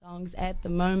songs at the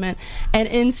moment. And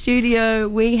in studio,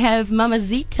 we have Mama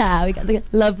Zita. We got the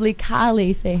lovely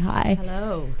Carly. Say hi.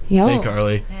 Hello. Yo. Hey,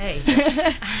 Carly. Hey.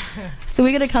 So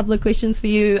we got a couple of questions for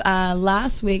you.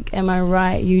 Last week, am I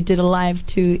right, you did a live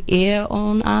to air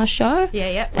on our show?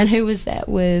 Yeah. And who was that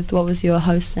with? What was your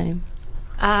host's name?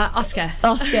 Oscar.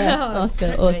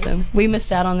 Oscar, awesome. We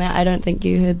missed out on that. I don't think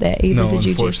you heard that either, No, did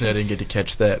you? unfortunately, I didn't get to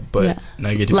catch that, but Yeah. now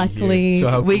I get to Luckily, be here. So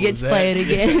how we cool get is to that? play it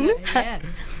again. Yeah.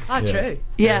 Oh, Yeah. true.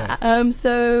 Yeah.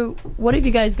 So what have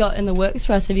you guys got in the works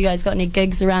for us? Have you guys got any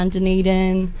gigs around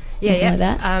Dunedin? Anything like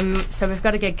that? So we've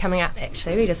got a gig coming up,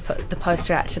 actually. We just put the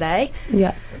poster out today.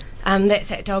 Yeah.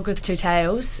 That's at Dog with Two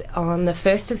Tails on the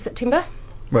 1st of September.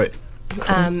 Right.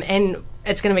 And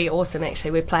it's going to be awesome,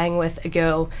 actually. We're playing with a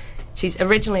girl. She's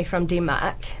originally from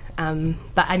Denmark,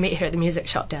 but I met her at the music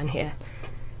shop down here,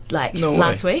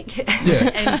 last week. Yeah.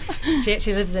 And she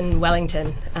actually lives in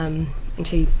Wellington, and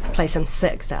she plays some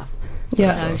sick stuff.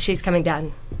 Yeah. So she's coming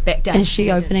back down. Is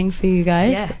she opening for you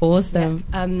guys? Yeah. Awesome.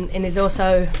 Yeah. And there's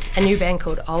also a new band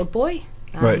called Old Boy.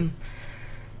 Right.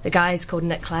 The guy's called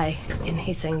Nick Clay, and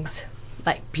he sings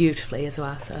beautifully as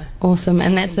well. So Awesome.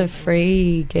 And that's a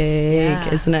free gig,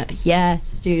 Yeah. isn't it? Yes,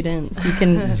 students. You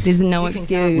can. There's no You can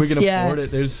excuse. We can yeah. afford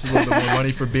it. There's a little bit more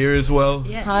money for beer as well.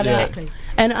 yeah, Hard exactly.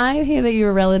 And I hear that you're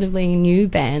a relatively new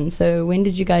band. So when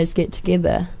did you guys get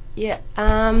together? Yeah.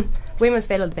 When was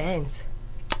Battle of the Bands?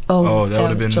 Oh, that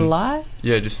would've been- July.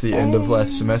 Yeah, just the end of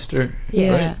last semester.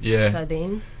 Yeah. Right? Yeah. So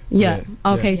then, Yeah.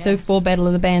 Yeah. Okay. Yeah. So for Battle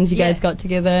of the Bands, you Yeah. guys got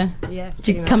together. yeah.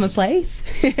 Did you come a place?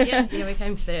 Yeah, we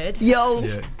came third. Yo,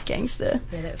 Yeah. gangster.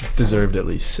 Yeah, that was Deserved at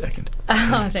least second.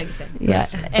 Oh, thanks. Sam. Yeah.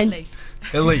 At And least.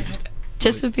 At least.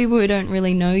 just for people who don't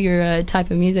really know your type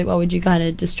of music, what would you kind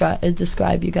of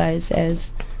describe you guys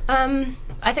as?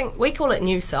 I think we call it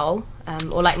new soul,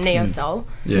 or neo soul.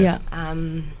 Yeah.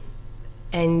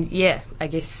 And yeah, I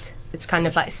guess it's kind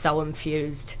of soul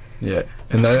infused. Yeah.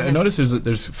 And I noticed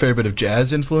there's a fair bit of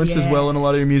jazz influence as Yeah. well in a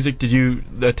lot of your music. Did you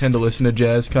tend to listen to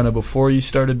jazz kind of before you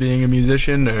started being a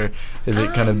musician, or has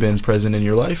it kind of been present in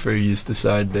your life, or you just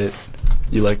decide that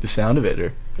you like the sound of it?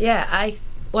 Or Yeah, I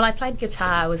played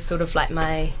guitar, was sort of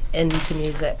my into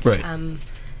music. Right.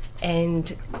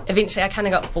 And eventually I kind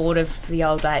of got bored of the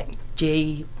old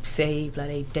G, C,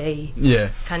 bloody D yeah.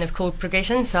 kind of chord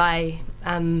progression, so I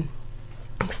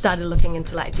started looking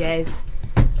into jazz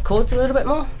chords a little bit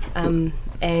more.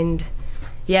 And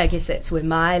yeah, I guess that's where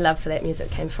my love for that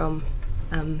music came from.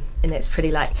 And that's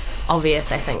pretty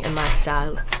obvious, I think, in my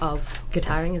style of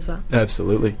guitaring as well.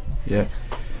 Absolutely, yeah.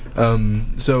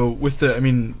 So with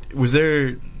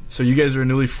so you guys are a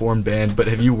newly formed band, but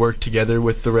have you worked together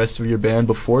with the rest of your band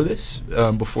before this?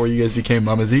 Before you guys became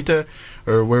Mama Zita?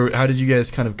 Or how did you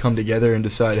guys kind of come together and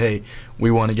decide, hey,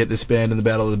 we want to get this band in the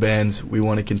Battle of the Bands, we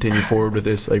want to continue forward with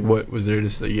this? What was there,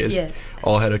 just you guys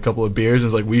all had a couple of beers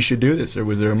and was we should do this? Or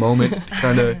was there a moment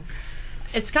kind of...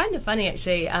 It's kind of funny,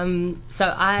 actually. So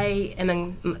I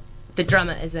am the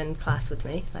drummer is in class with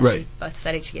me. Right. We both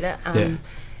studied together. Yeah.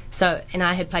 So, and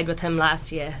I had played with him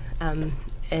last year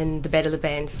in the Battle of the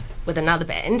Bands with another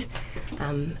band,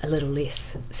 a little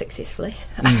less successfully.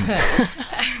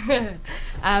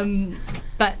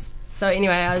 But so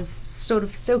anyway, I was sort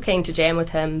of still keen to jam with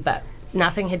him, but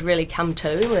nothing had really come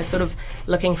to. We're sort of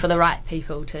looking for the right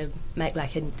people to make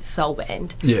a soul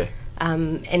band. Yeah.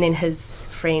 And then his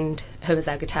friend, who was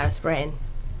our guitarist, Bran,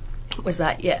 was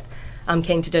yeah, I'm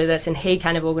keen to do this, and he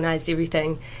kind of organised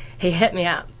everything. He hit me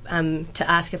up to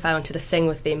ask if I wanted to sing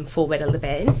with them for Battle of the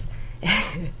Bands.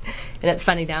 And it's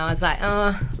funny now, I was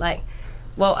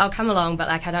well, I'll come along, but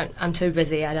I'm too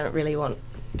busy, I don't really want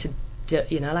to do,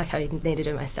 I need to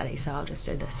do my studies, so I'll just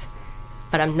do this.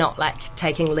 But I'm not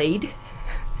taking lead.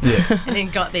 Yeah. And then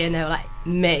got there and they were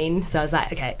mean, so I was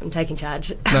okay, I'm taking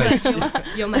charge. Nice.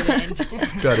 You're my band.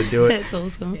 Gotta do it. That's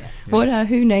awesome. Yeah. What?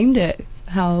 Who named it?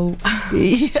 How?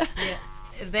 Yeah,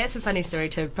 that's a funny story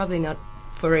too. Probably not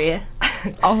for air.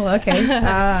 Oh, okay.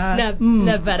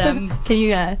 No, but can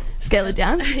you scale it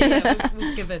down? yeah,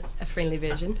 we'll give it a friendly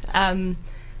version.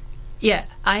 Yeah,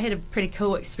 I had a pretty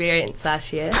cool experience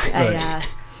last year. Nice.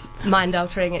 A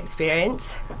mind-altering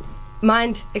experience.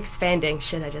 Mind-expanding.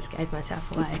 Shit, I just gave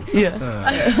myself away.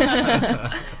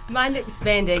 Yeah.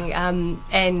 Mind-expanding,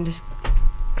 and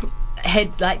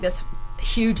had this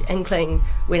huge inkling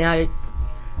when I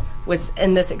was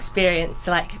in this experience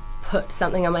to put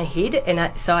something on my head,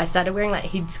 and so I started wearing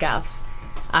headscarves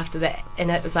after that,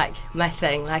 and it was my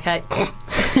thing.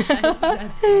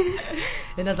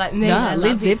 And I was man, I love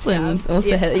Led Zeppelin headscarves.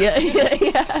 also had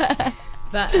Yeah.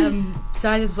 But so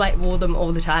I just wore them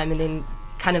all the time, and then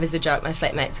kind of as a joke, my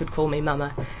flatmates would call me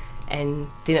Mama, and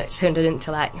then it turned it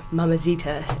into Mama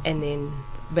Zita, and then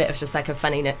but it was just like a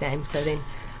funny nickname. So then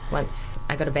once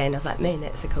I got a band, I was like, man,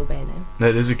 that's a cool band name.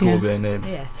 That is a cool band name.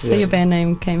 Yeah. So your band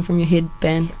name came from your head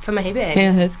band? From my head band.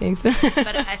 Yeah, that's gangster.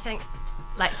 But I think,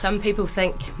 like, some people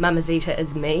think Mamazita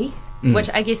is me, which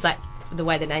I guess, like, the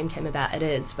way the name came about, it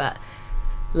is, but,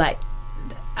 like,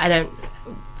 I don't...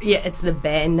 Yeah, it's the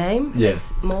band name. Yeah.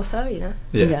 It's more so, you know?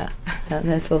 Yeah.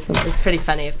 That's awesome. It's pretty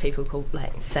funny if people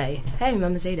say, hey,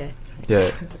 Mamazita. Yeah.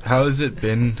 How has it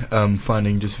been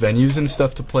finding just venues and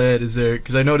stuff to play at? Is there...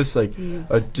 Because I noticed, like,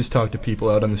 I just talked to people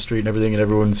out on the street and everything, and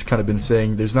everyone's kind of been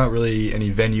saying there's not really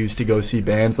any venues to go see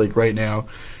bands. Like, right now,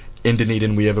 in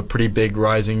Dunedin, we have a pretty big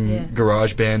rising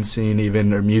garage band scene,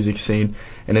 even, or music scene,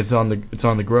 and it's on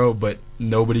the grow, but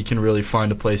nobody can really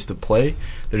find a place to play.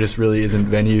 There just really isn't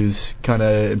venues, kind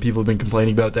of, and people have been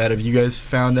complaining about that. Have you guys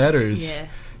found that, or is...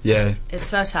 Yeah. It's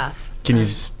so tough. Can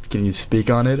you speak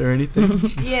on it or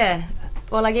anything? Yeah.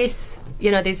 Well, I guess,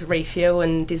 you know, there's Refuel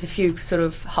and there's a few sort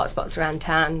of hotspots around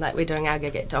town. Like, we're doing our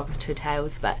gig at Dog with Two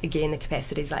Tails, but again, the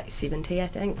capacity's like 70, I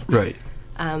think. Right.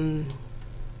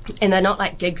 And they're not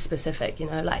like gig specific, you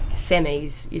know, like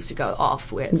Sammy's used to go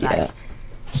off where it's like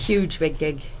huge big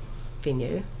gig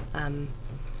venue.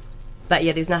 But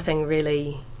yeah, there's nothing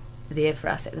really there for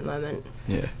us at the moment.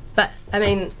 Yeah. But I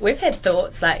mean, we've had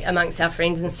thoughts like amongst our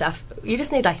friends and stuff. You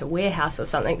just need like a warehouse or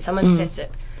something. Someone just has to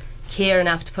care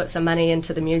enough to put some money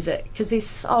into the music, because there's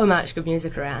so much good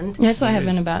music around. That's what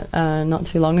happened about not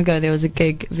too long ago. There was a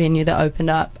gig venue that opened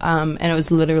up, and it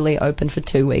was literally open for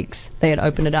 2 weeks. They had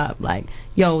opened it up like,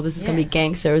 yo, this is going to be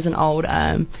gangster. It was an old,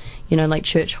 you know, like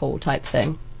church hall type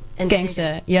thing.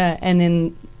 Gangster, yeah. And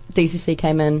then DCC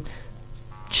came in,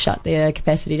 shut their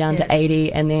capacity down to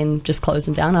 80, and then just closed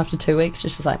them down after 2 weeks.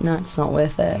 Just like, no, it's not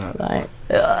worth it. No.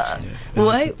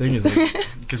 Like, the thing is,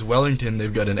 because Wellington,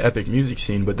 they've got an epic music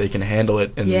scene, but they can handle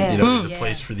it, and you know, there's a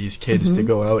place for these kids to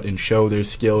go out and show their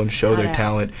skill and show their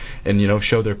talent, and you know,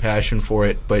 show their passion for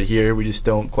it. But here, we just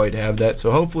don't quite have that.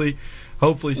 So hopefully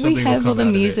something we will have come all the out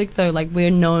of music it. though. Like,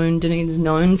 we're known, Dunedin's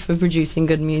known for producing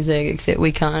good music, except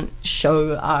we can't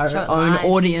show our own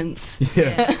audience.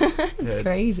 It's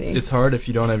crazy. It's hard if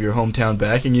you don't have your hometown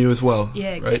backing you as well.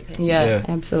 Yeah, exactly. Right? Yeah,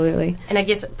 absolutely. And I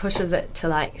guess it pushes it to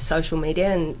like social media,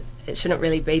 and it shouldn't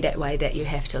really be that way, that you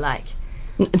have to like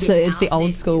So it's the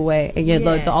old school way.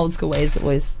 The old school way is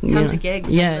always come to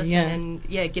gigs and listen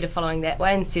and get a following that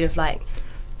way, instead of like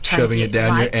shoving it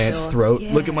down your aunt's throat.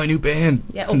 Look at my new band.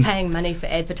 Yeah, or paying money for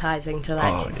advertising to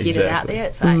like get it out there.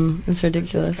 It's like it's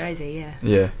ridiculous. It's crazy.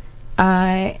 Yeah.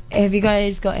 Have you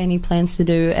guys got any plans to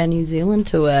do a New Zealand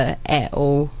tour at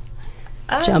all?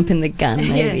 Jump in the gun,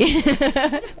 maybe.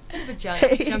 Jump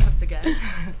up the gun.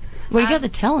 Well, you got the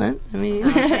talent. I mean,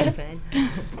 thanks,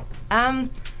 man.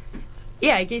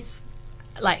 Yeah, I guess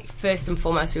like first and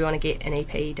foremost, we want to get an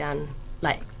EP done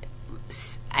like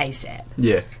ASAP.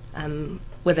 Yeah.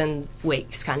 Within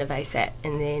weeks, kind of ASAP,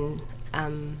 and then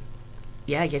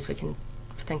I guess we can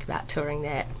think about touring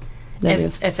that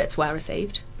if it's well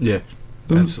received. Yeah,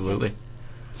 absolutely.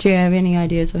 Do you have any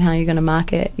ideas of how you're going to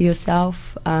market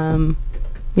yourself?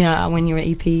 You know, when your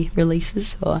EP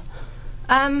releases, or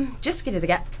just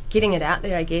getting it out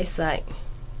there, I guess. Like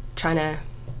trying to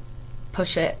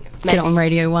push it. Get it on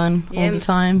Radio 1 all the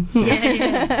time. Send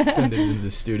it into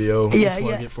the studio. Plug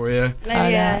it for you.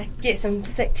 Maybe get some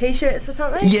sick t-shirts or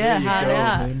something.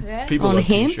 Yeah, People on love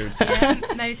hemp. t-shirts.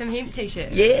 Maybe some hemp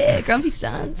t-shirts. Yeah, Grumpy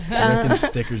Stance. I reckon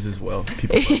stickers as well.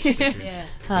 People love stickers.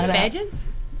 Badges?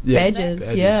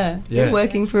 Badges. Yeah. You're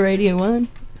working for Radio 1.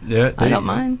 Yeah, I got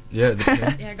mine. Yeah,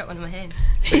 I got one in my hand.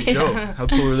 There you go. How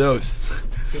cool are those?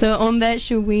 So on that,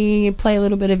 should we play a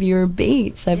little bit of your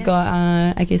beats? I've got,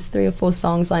 I guess, 3 or 4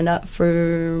 songs lined up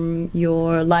for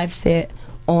your live set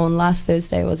on last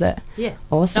Thursday, was it? Yeah.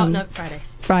 Awesome. No, Friday.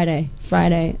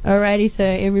 Alrighty, so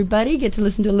everybody get to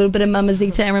listen to a little bit of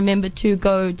Mamazita, and remember to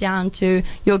go down to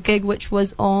your gig, which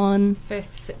was on 1st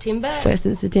September.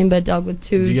 1st of September, Dog with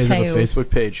Two You guys Tails. have a Facebook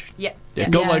page? Yeah,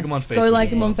 go like them on Facebook. Go like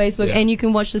them on Facebook, and you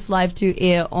can watch this live to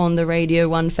air on the Radio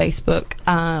 1 Facebook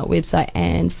website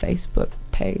and Facebook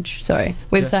page. Sorry,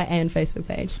 website and Facebook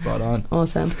page. Spot on.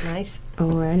 Awesome. Nice.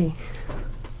 Alrighty.